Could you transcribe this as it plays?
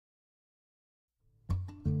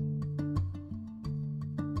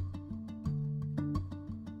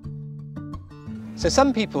So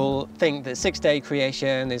some people think that six-day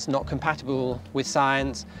creation is not compatible with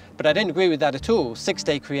science, but I don't agree with that at all.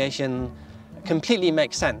 Six-day creation completely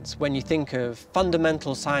makes sense when you think of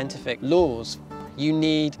fundamental scientific laws. You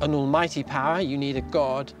need an almighty power, you need a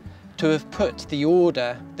God to have put the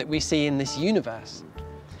order that we see in this universe.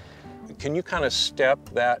 Can you kind of step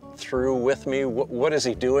that through with me? What is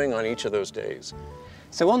he doing on each of those days?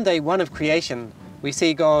 So on day one of creation, we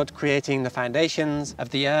see God creating the foundations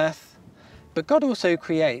of the earth, but God also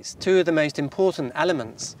creates two of the most important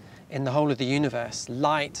elements in the whole of the universe,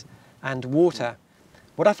 light and water.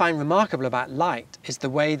 What I find remarkable about light is the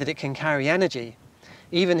way that it can carry energy.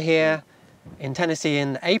 Even here in Tennessee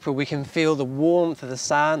in April, we can feel the warmth of the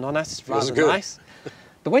sun on us. It's rather nice.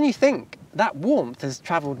 But when you think that warmth has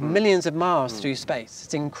traveled millions of miles through space,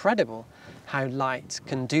 it's incredible how light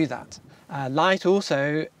can do that. Light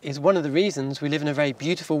also is one of the reasons we live in a very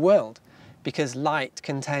beautiful world, because light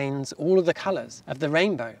contains all of the colours of the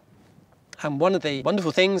rainbow. And one of the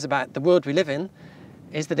wonderful things about the world we live in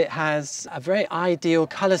is that it has a very ideal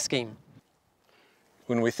colour scheme.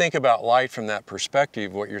 When we think about light from that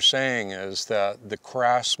perspective, what you're saying is that the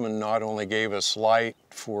craftsman not only gave us light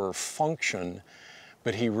for function,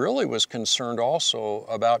 but he really was concerned also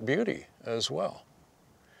about beauty as well.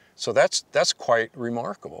 So that's quite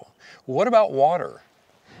remarkable. What about water?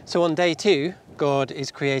 So on day two, God is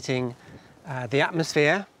creating the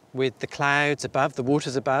atmosphere with the clouds above, the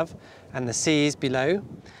waters above, and the seas below.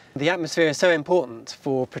 The atmosphere is so important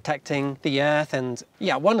for protecting the earth, and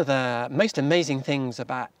one of the most amazing things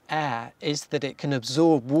about air is that it can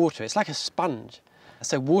absorb water. It's like a sponge.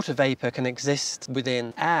 So water vapor can exist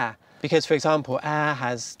within air because, for example, air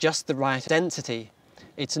has just the right density.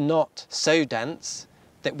 It's not so dense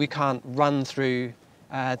that we can't run through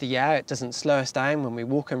the air. It doesn't slow us down when we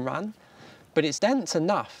walk and run, but it's dense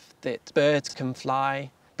enough that birds can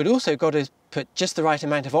fly. But also God has put just the right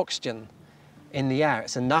amount of oxygen in the air.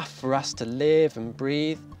 It's enough for us to live and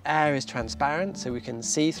breathe. Air is transparent, so we can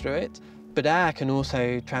see through it, but air can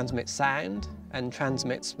also transmit sound and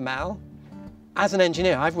transmit smell. As an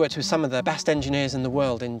engineer, I've worked with some of the best engineers in the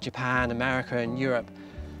world in Japan, America, and Europe,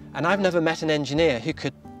 and I've never met an engineer who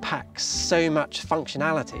could pack so much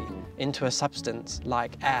functionality into a substance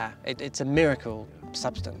like air. It's a miracle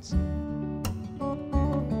substance.